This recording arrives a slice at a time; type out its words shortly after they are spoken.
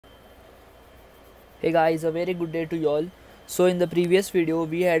Hey guys, a very good day to you all. So in the previous video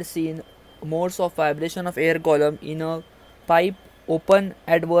we had seen modes of vibration of air column in a pipe open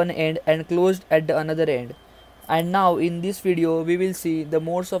at one end and closed at the another end. And now in this video we will see the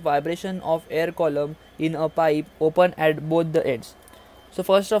modes of vibration of air column in a pipe open at both the ends. So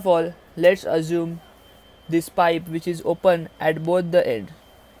first of all, let's assume this pipe which is open at both the ends.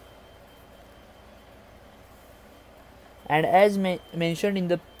 And as mentioned in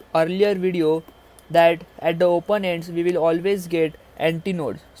the earlier video, that at the open ends we will always get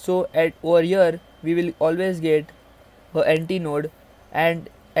antinodes. So at over here we will always get a antinode, and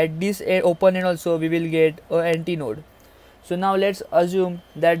at this open end also we will get a antinode. So now let's assume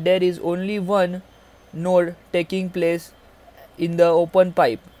that there is only one node taking place in the open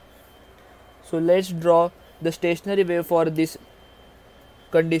pipe. So let's draw the stationary wave for this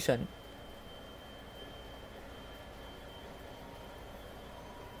condition.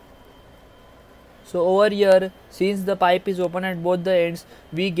 So over here, since the pipe is open at both the ends,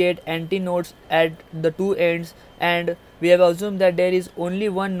 we get antinodes at the two ends, and we have assumed that there is only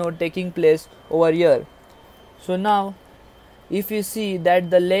one node taking place over here. So now if you see that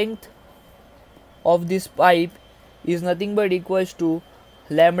the length of this pipe is nothing but equals to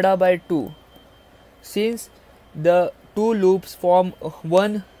lambda by 2. Since the two loops form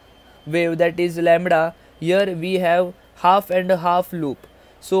one wave, that is lambda, here we have half and a half loop.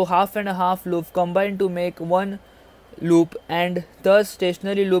 So half and a half loop combine to make one loop, and thus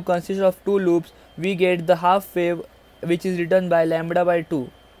stationary loop consists of two loops. We get the half wave which is written by lambda by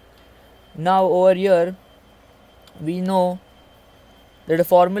 2. Now over here we know that the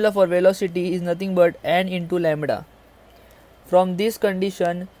formula for velocity is nothing but n into lambda. From this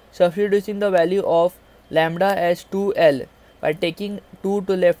condition, substituting the value of lambda as 2L, by taking 2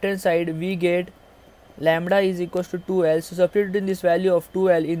 to left hand side we get lambda is equals to 2L. So substituting this value of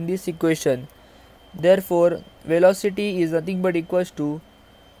 2L in this equation, therefore velocity is nothing but equals to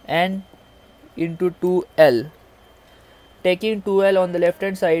n into 2L. Taking 2L on the left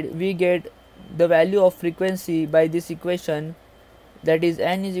hand side we get the value of frequency by this equation, that is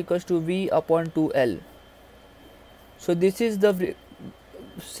n is equals to v upon 2L. So this is the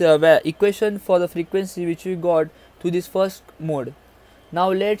equation for the frequency which we got to this first mode.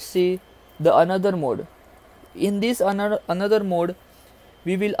 Now let's see the another mode. In this another mode,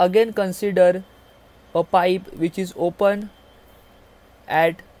 we will again consider a pipe which is open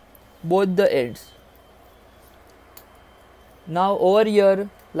at both the ends. Now over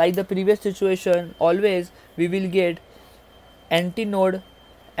here, like the previous situation, always we will get antinode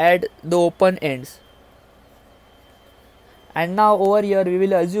at the open ends. And now over here we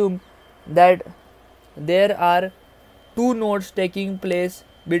will assume that there are two nodes taking place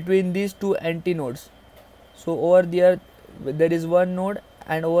between these two antinodes. So over there is one node,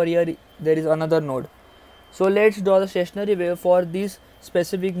 and over here there is another node. So let's draw the stationary wave for this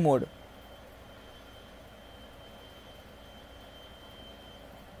specific mode.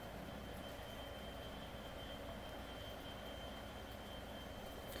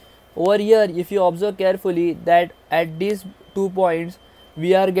 Over here, if you observe carefully, that at these 2 points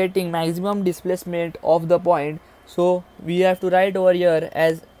we are getting maximum displacement of the point, so we have to write over here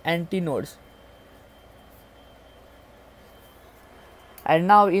as antinodes. And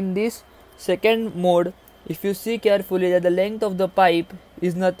now in this second mode, if you see carefully, that the length of the pipe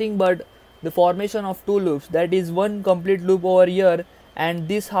is nothing but the formation of two loops, that is one complete loop over here and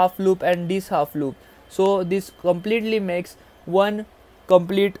this half loop and this half loop. So this completely makes one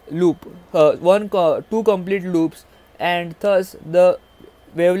complete loop, two complete loops, and thus the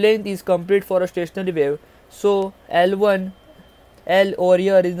wavelength is complete for a stationary wave. So L1 L over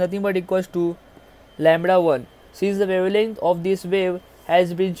here is nothing but equals to lambda 1. Since the wavelength of this wave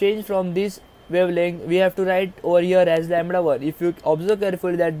has been changed from this wavelength, we have to write over here as lambda 1. If you observe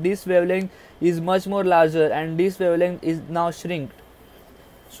carefully, that this wavelength is much more larger and this wavelength is now shrinked.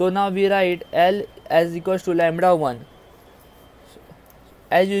 So now we write L as equals to lambda 1.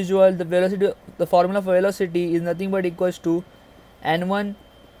 As usual, the formula for velocity is nothing but equals to n1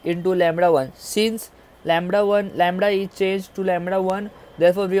 into lambda 1. Since lambda is changed to lambda 1,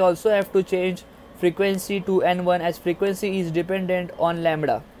 therefore we also have to change frequency to n1, as frequency is dependent on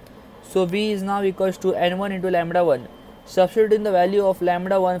lambda. So v is now equals to n1 into lambda 1. Substituting the value of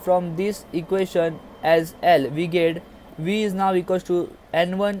lambda 1 from this equation as L, we get v is now equals to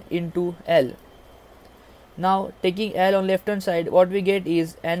n1 into L. Now taking L on left hand side, what we get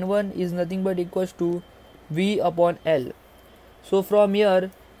is n1 is nothing but equals to v upon L. So from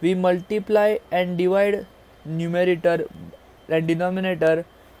here we multiply and divide numerator and denominator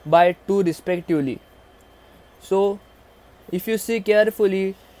by 2 respectively. So if you see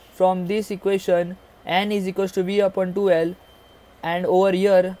carefully, from this equation n is equals to v upon 2l, and over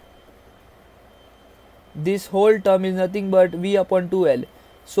here this whole term is nothing but v upon 2l.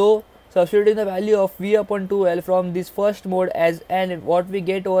 So substituting the value of v upon 2l from this first mode as n, what we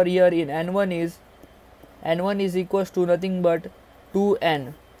get over here in n1 is equals to nothing but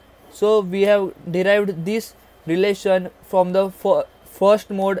 2n. So we have derived this relation from the first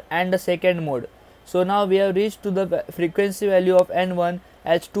mode and the second mode. So now we have reached to the frequency value of n1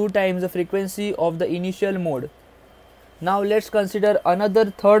 as 2 times the frequency of the initial mode. Now let's consider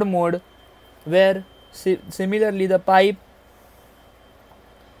another third mode where similarly the pipe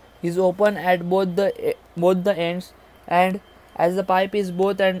is open at both the ends, and as the pipe is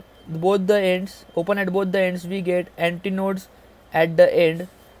open at both the ends, we get antinodes at the end.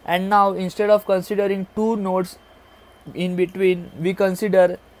 And now instead of considering 2 nodes in between, we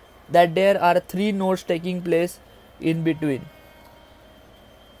consider that there are 3 nodes taking place in between.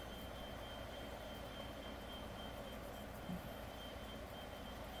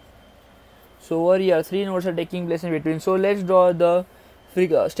 So over here 3 nodes are taking place in between. So let's draw the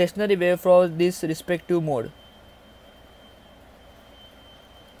stationary wave for this respective mode.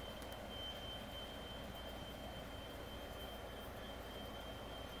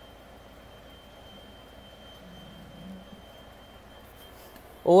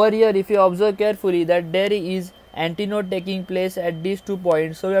 Over here, if you observe carefully, that there is antinode taking place at these 2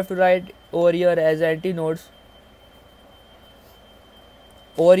 points, so we have to write over here as antinodes.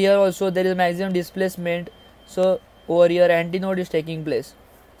 Over here also there is maximum displacement, so over here antinode is taking place.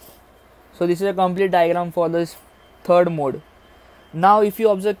 So this is a complete diagram for this third mode. Now if you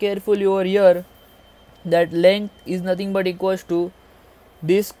observe carefully over here, that length is nothing but equals to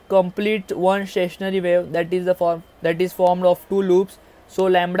this complete one stationary wave, that is formed of 2 loops. So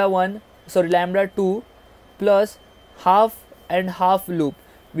lambda 2 plus half and half loop,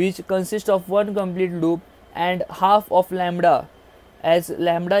 which consists of one complete loop and half of lambda. As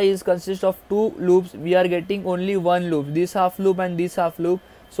lambda is consists of 2 loops, we are getting only one loop, this half loop and this half loop.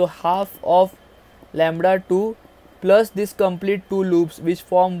 So half of lambda 2 plus this complete 2 loops, which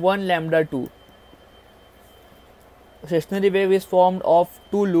form one lambda 2. Stationary wave is formed of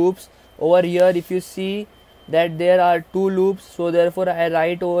 2 loops. Over here if you see that there are 2 loops, so therefore I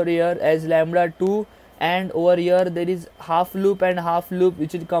write over here as lambda 2, and over here there is half loop and half loop,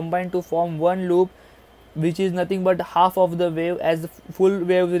 which is combined to form one loop, which is nothing but half of the wave, as the full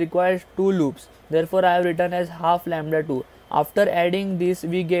wave requires 2 loops. Therefore I have written as half lambda 2. After adding this,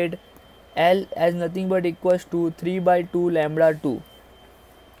 we get L as nothing but equals to 3 by 2 lambda 2.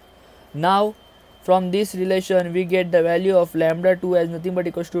 Now from this relation we get the value of lambda 2 as nothing but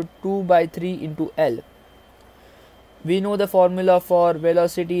equals to 2 by 3 into L. We know the formula for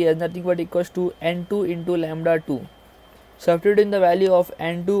velocity as nothing but equals to n2 into lambda 2. Substituting the value of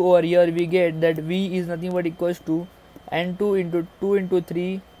n2 over here, we get that v is nothing but equals to n2 into 2 into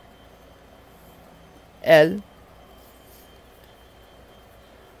 3 L.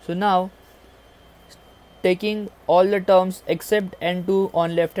 So now taking all the terms except n2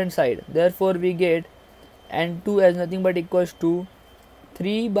 on left hand side, therefore we get n2 as nothing but equals to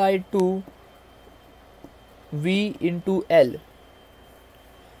 3 by 2 v into L.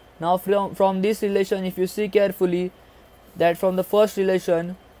 Now from this relation, if you see carefully, that from the first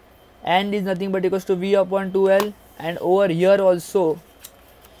relation n is nothing but equals to v upon 2L, and over here also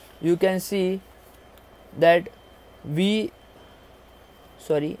you can see that this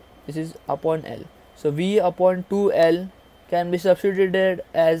is upon L. So v upon 2L can be substituted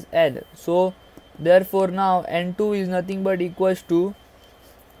as n. So therefore now n2 is nothing but equals to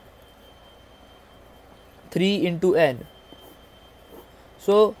 3 into n.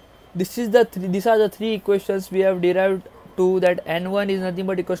 So these are the 3 equations we have derived to, that n1 is nothing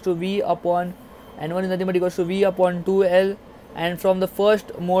but equals to v upon 2L, and from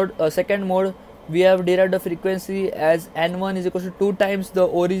the second mode we have derived the frequency as n1 is equals to 2 times the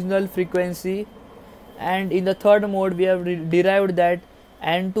original frequency, and in the third mode we have derived that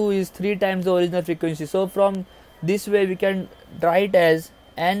n2 is 3 times the original frequency. So from this way we can write as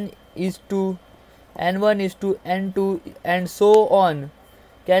n1 is to n2 and so on,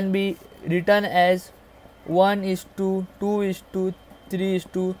 can be written as 1 is to 2 is to 3 is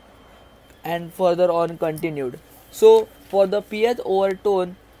to, and further on continued. So for the pth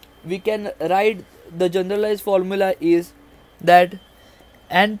overtone, we can write the generalized formula is that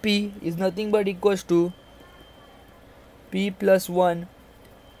np is nothing but equals to p plus 1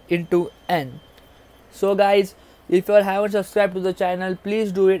 into n. So guys, if you haven't subscribed to the channel,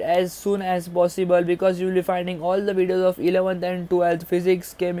 please do it as soon as possible, because you will be finding all the videos of 11th and 12th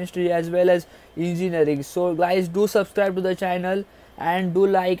physics, chemistry as well as engineering. So guys, do subscribe to the channel and do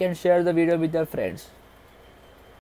like and share the video with your friends.